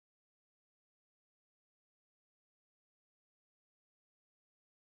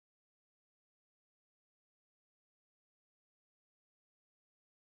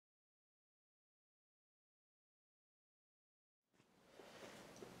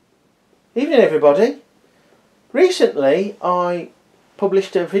Evening everybody. Recently I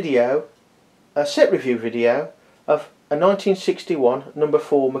published a video, a set review video of a 1961 No.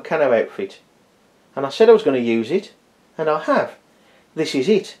 4 Meccano outfit, and I said I was going to use it, and I have. This is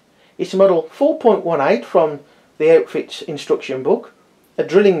it. It's model 4.18 from the outfit's instruction book, a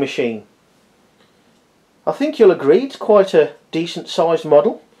drilling machine. I think you'll agree it's quite a decent sized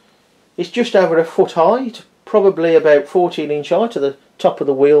model. It's just over a foot high. It's probably about 14 inch high to the top of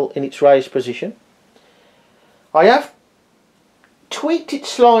the wheel in its raised position. I have tweaked it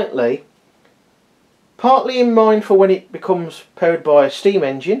slightly, partly in mind for when it becomes powered by a steam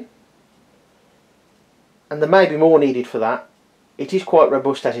engine, and there may be more needed for that. It is quite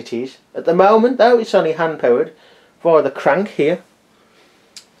robust as it is. At the moment though, it's only hand powered via the crank here.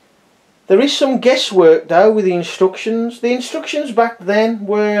 There is some guesswork though with the instructions. The instructions back then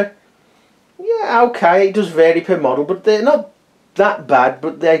were, yeah, okay, it does vary per model, but they're not that bad,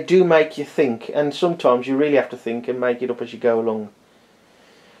 but they do make you think, and sometimes you really have to think and make it up as you go along.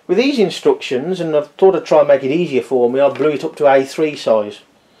 With these instructions, and I thought I'd try and make it easier for me, I blew it up to A3 size,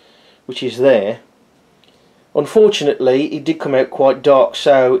 which is there. Unfortunately, it did come out quite dark,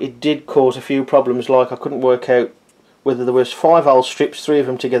 so it did cause a few problems, like I couldn't work out whether there was 5 strips, 3 of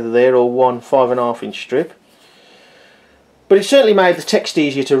them together there, or one 5.5 inch strip. But it certainly made the text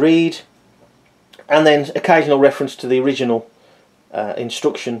easier to read, and then occasional reference to the original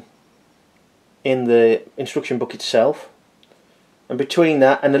instruction in the instruction book itself. And between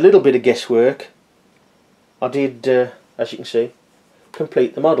that and a little bit of guesswork, I did, as you can see,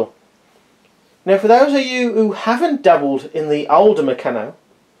 complete the model. Now, for those of you who haven't dabbled in the older Meccano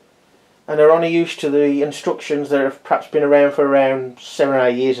and are only used to the instructions that have perhaps been around for around 7 or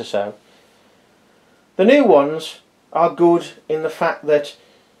 8 years or so, the new ones are good in the fact that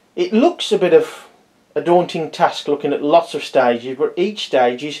it looks a bit of a daunting task looking at lots of stages, but each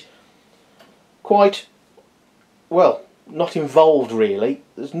stage is quite, well, not involved really.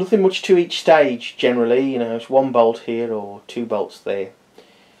 There's nothing much to each stage generally, you know, it's 1 bolt here or 2 bolts there.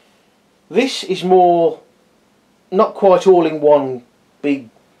 This is more, not quite all in one big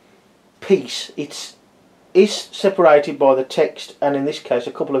piece. It is separated by the text, and in this case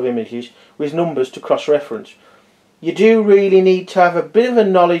a couple of images with numbers to cross-reference. You do really need to have a bit of a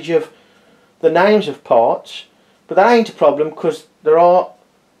knowledge of the names of parts, but that ain't a problem because there are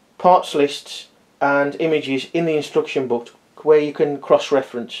parts lists and images in the instruction book where you can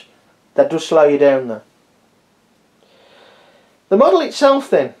cross-reference. That does slow you down though. The model itself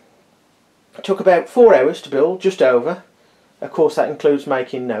then took about 4 hours to build, just over. Of course that includes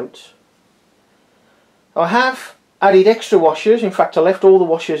making notes. I have added extra washers. In fact, I left all the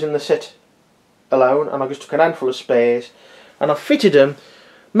washers in the set alone, and I just took a handful of spares, and I fitted them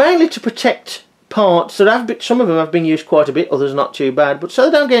mainly to protect parts that have been, some of them have been used quite a bit, others not too bad, but so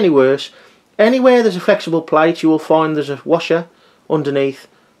they don't get any worse. Anywhere there's a flexible plate, you will find there's a washer underneath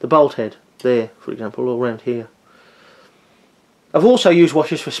the bolt head there, for example, all around here. I've also used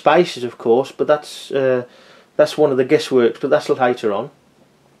washers for spacers, of course, but that's one of the guessworks, but that's later on.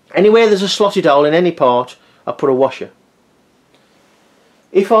 Anywhere there's a slotted hole in any part, I put a washer.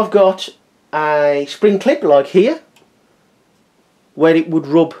 If I've got a spring clip like here, where it would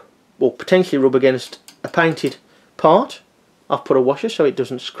rub, or potentially rub against a painted part, I've put a washer so it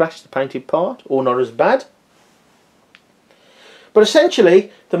doesn't scratch the painted part, or not as bad. But essentially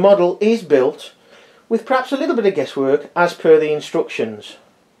the model is built with perhaps a little bit of guesswork as per the instructions.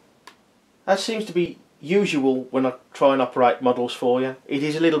 As seems to be usual when I try and operate models for you, it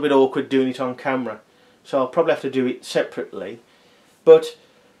is a little bit awkward doing it on camera, so I'll probably have to do it separately. But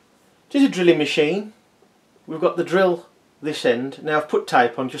it is a drilling machine. We've got the drill this end. Now I've put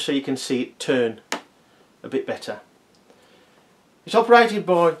tape on just so you can see it turn a bit better. It's operated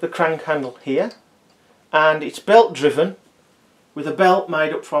by the crank handle here, and it's belt driven with a belt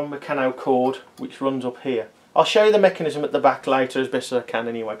made up from Meccano cord which runs up here. I'll show you the mechanism at the back later as best as I can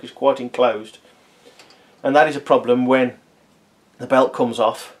anyway, because it's quite enclosed, and that is a problem when the belt comes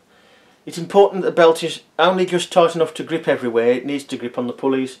off. It's important that the belt is only just tight enough to grip everywhere. It needs to grip on the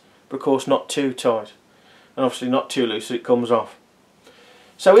pulleys, but of course not too tight, and obviously not too loose so it comes off.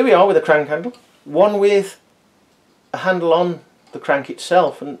 So here we are with a crank handle, one with a handle on the crank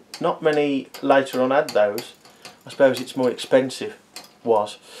itself, and not many later on had those. I suppose it's more expensive,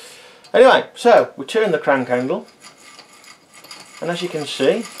 was. Anyway, so we turn the crank handle, and as you can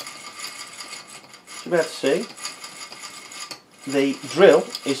see, you're about to see, the drill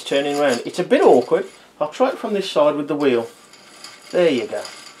is turning round. It's a bit awkward. I'll try it from this side with the wheel. There you go.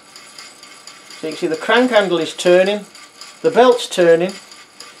 So you can see the crank handle is turning, the belt's turning,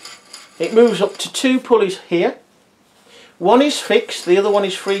 it moves up to 2 pulleys here, One is fixed, the other one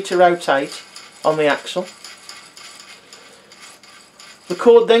is free to rotate on the axle. The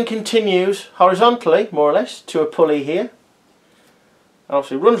cord then continues horizontally, more or less, to a pulley here.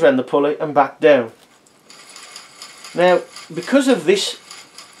 Obviously runs around the pulley and back down. Now, because of this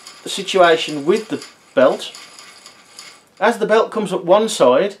situation with the belt, as the belt comes up one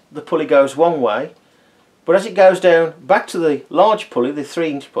side, the pulley goes one way, but as it goes down back to the large pulley, the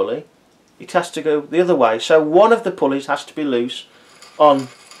 3-inch pulley, it has to go the other way. So one of the pulleys has to be loose on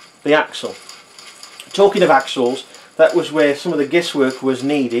the axle. Talking of axles, that was where some of the guesswork was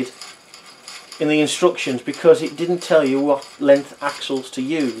needed in the instructions, because it didn't tell you what length axles to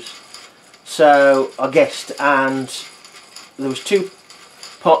use. So I guessed, and there was 2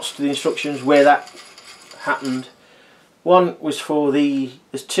 parts to the instructions where that happened. One was for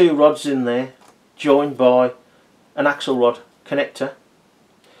there's 2 rods in there joined by an axle rod connector,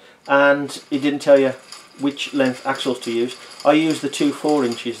 and it didn't tell you which length axles to use. I used the 2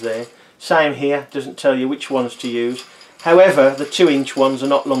 4-inches there. Same here, doesn't tell you which ones to use. However, the 2-inch ones are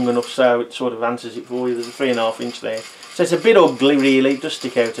not long enough, so it sort of answers it for you. There's a 3.5-inch there, so it's a bit ugly really, it does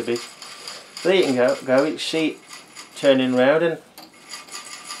stick out a bit. So there you can go. You see it turning round, and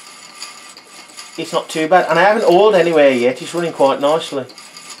it's not too bad. And I haven't oiled anywhere yet, it's running quite nicely.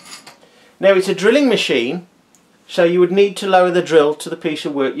 Now it's a drilling machine, so you would need to lower the drill to the piece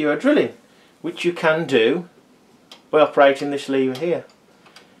of work you are drilling, which you can do by operating this lever here.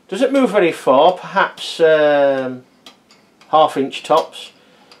 Doesn't move very far, perhaps 1/2-inch tops.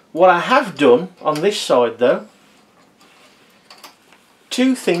 What I have done on this side though,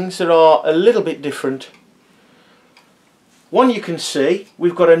 2 things that are a little bit different. One, you can see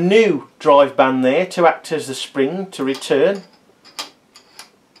we've got a new drive band there to act as the spring to return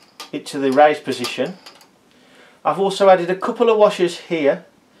it to the raised position. I've also added a couple of washers here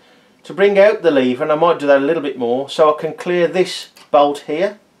to bring out the lever, and I might do that a little bit more, so I can clear this bolt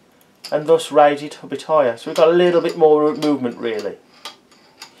here and thus raise it a bit higher. So we've got a little bit more movement really.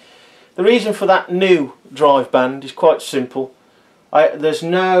 The reason for that new drive band is quite simple. There's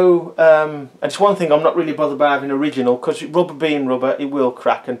no, and it's one thing I'm not really bothered about having original, because rubber being rubber, it will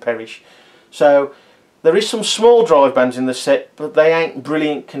crack and perish. So there is some small drive bands in the set, but they ain't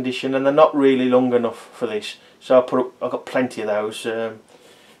brilliant condition and they're not really long enough for this. So I've got plenty of those.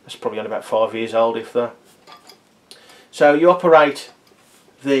 That's probably only about 5 years old, if that. So you operate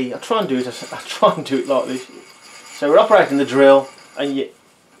the, I'll try and do it like this. So we're operating the drill, and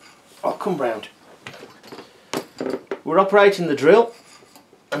I'll come round. We're operating the drill,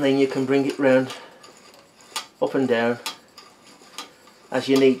 and then you can bring it round up and down as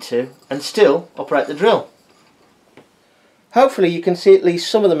you need to, and still operate the drill. Hopefully you can see at least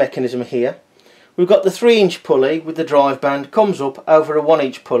some of the mechanism here. We've got the 3-inch pulley with the drive band, comes up over a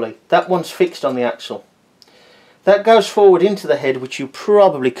 1-inch pulley. That one's fixed on the axle. That goes forward into the head, which you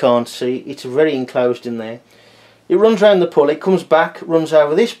probably can't see. It's very enclosed in there. It runs around the pulley, comes back, runs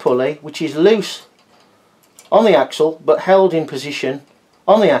over this pulley, which is loose on the axle but held in position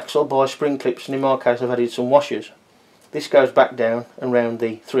on the axle by spring clips, and in my case I've added some washers. This goes back down and round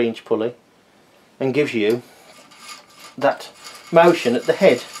the 3-inch pulley and gives you that motion at the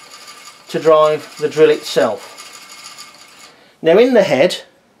head to drive the drill itself. Now in the head,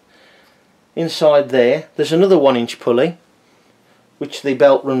 inside there's another 1-inch pulley which the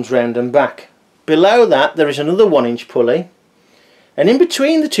belt runs round and back. Below that there is another 1-inch pulley, and in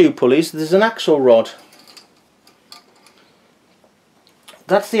between the 2 pulleys there's an axle rod.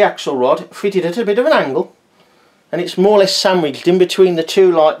 That's the axle rod, fitted at a bit of an angle, and it's more or less sandwiched in between the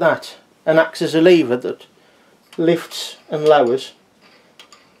 2 like that, and acts as a lever that lifts and lowers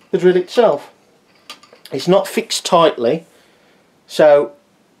the drill itself. It's not fixed tightly, so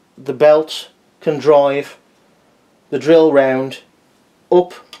the belt can drive the drill round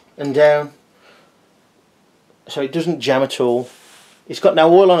up and down, so it doesn't jam at all. It's got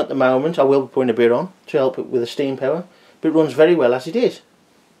no oil on at the moment. I will be putting a bit on to help it with the steam power, but it runs very well as it is.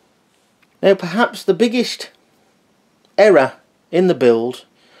 Now perhaps the biggest error in the build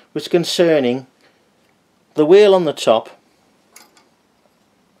was concerning the wheel on the top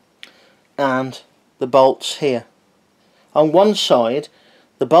and the bolts here. On one side,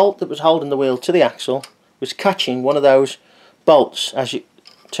 the bolt that was holding the wheel to the axle was catching one of those bolts as it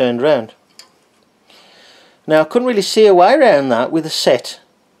turned round. Now I couldn't really see a way around that with a set,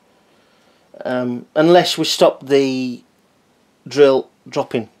 unless we stopped the drill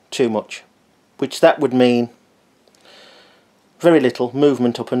dropping too much, which that would mean very little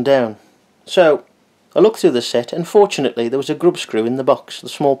movement up and down. So I looked through the set, and fortunately there was a grub screw in the box, the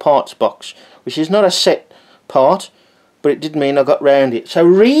small parts box, which is not a set part, but it did mean I got round it. So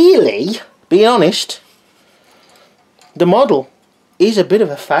really, being honest, the model is a bit of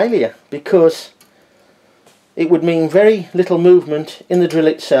a failure, because it would mean very little movement in the drill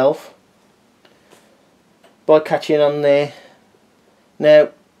itself by catching on there. Now,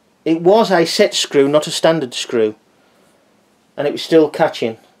 it was a set screw, not a standard screw, and it was still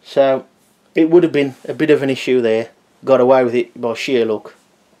catching, so it would have been a bit of an issue there. Got away with it by sheer luck.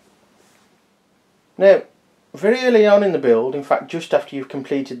 Now, very early on in the build, in fact just after you've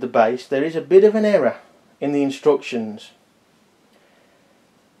completed the base, there is a bit of an error in the instructions.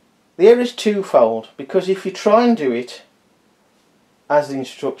 The error is twofold, because if you try and do it as the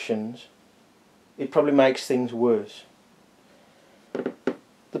instructions, it probably makes things worse.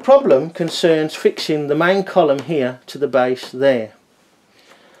 The problem concerns fixing the main column here to the base there.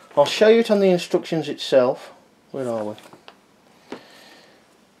 I'll show you it on the instructions itself. Where are we?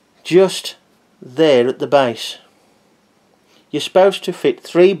 Just there at the base. You're supposed to fit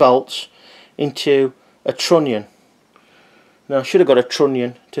 3 bolts into a trunnion. Now, I should have got a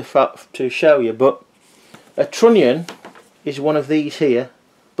trunnion to show you, but a trunnion is one of these here,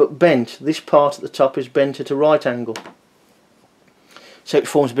 but bent. This part at the top is bent at a right angle, so it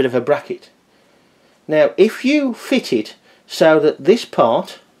forms a bit of a bracket. Now, if you fit it so that this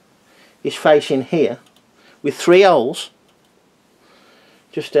part is facing here with 3 holes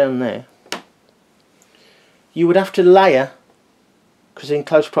just down there, you would have to layer, because in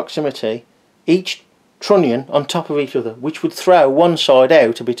close proximity, each trunnion on top of each other, which would throw one side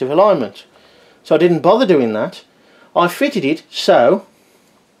out a bit of alignment. So I didn't bother doing that. I fitted it so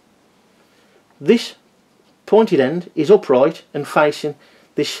this pointed end is upright and facing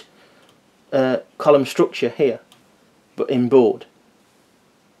this column structure here, but in board.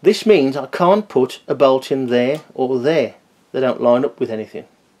 This means I can't put a bolt in there or there. They don't line up with anything.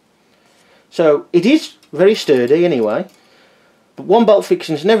 So it is very sturdy anyway, but one bolt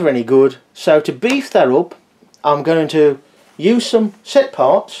fixing is never any good. So to beef that up, I'm going to use some set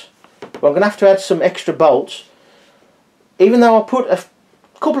parts, but I'm going to have to add some extra bolts. Even though I put a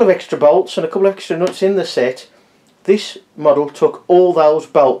couple of extra bolts and a couple of extra nuts in the set, this model took all those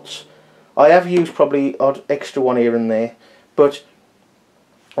bolts. I have used probably odd extra one here and there, but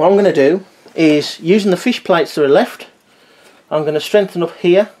what I'm going to do is, using the fish plates that are left, I'm going to strengthen up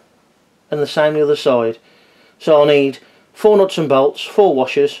here and the same the other side. So I'll need 4 nuts and bolts, 4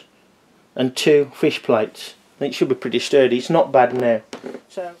 washers and 2 fish plates. And it should be pretty sturdy. It's not bad now.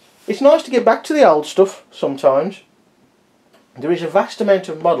 So it's nice to get back to the old stuff sometimes. There is a vast amount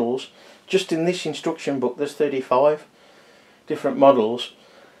of models just in this instruction book. There's 35 different models,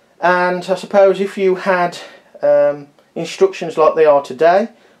 and I suppose if you had instructions like they are today,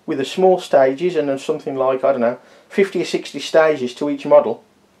 with the small stages and then something like, I don't know, 50 or 60 stages to each model,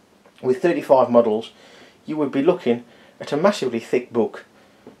 with 35 models, you would be looking at a massively thick book.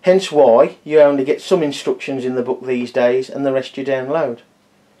 Hence why you only get some instructions in the book these days and the rest you download.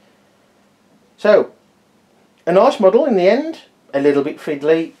 So, a nice model in the end, a little bit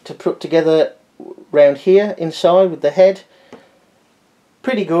fiddly to put together round here inside with the head.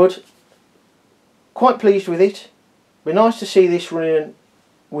 Pretty good, quite pleased with it. Be nice to see this running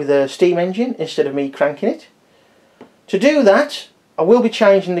with a steam engine instead of me cranking it. To do that, I will be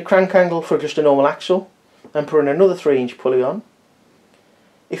changing the crank angle for just a normal axle and putting another 3-inch pulley on.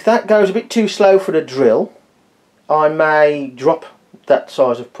 If that goes a bit too slow for the drill, I may drop that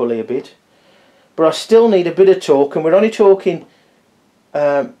size of pulley a bit, but I still need a bit of torque, and we're only talking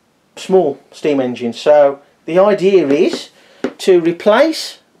small steam engines. So the idea is to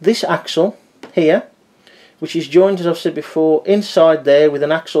replace this axle here, which is joined, as I've said before, inside there with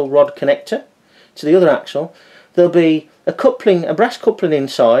an axle rod connector to the other axle. There'll be a coupling, a brass coupling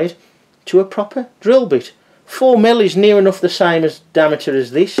inside to a proper drill bit. 4mm is near enough the same as diameter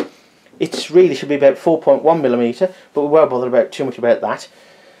as this. It really should be about 4.1mm, but we won't bother about too much about that.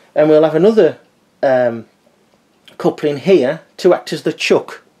 And we'll have another coupling here to act as the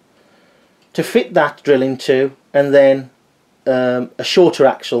chuck to fit that drill into, and then a shorter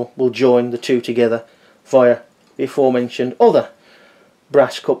axle will join the two together via the aforementioned other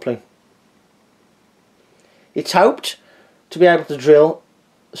brass coupling. It's hoped to be able to drill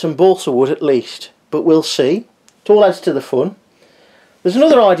some balsa wood at least, but we'll see. It all adds to the fun. There's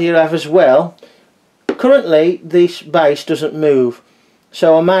another idea I have as well. Currently this base doesn't move,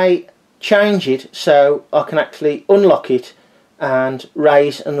 so I may change it so I can actually unlock it and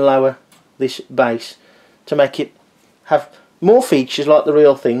raise and lower this base to make it have more features like the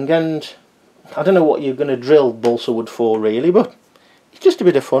real thing. And I don't know what you're going to drill balsa wood for really, but it's just a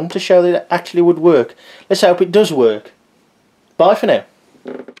bit of fun to show that it actually would work. Let's hope it does work. Bye for now.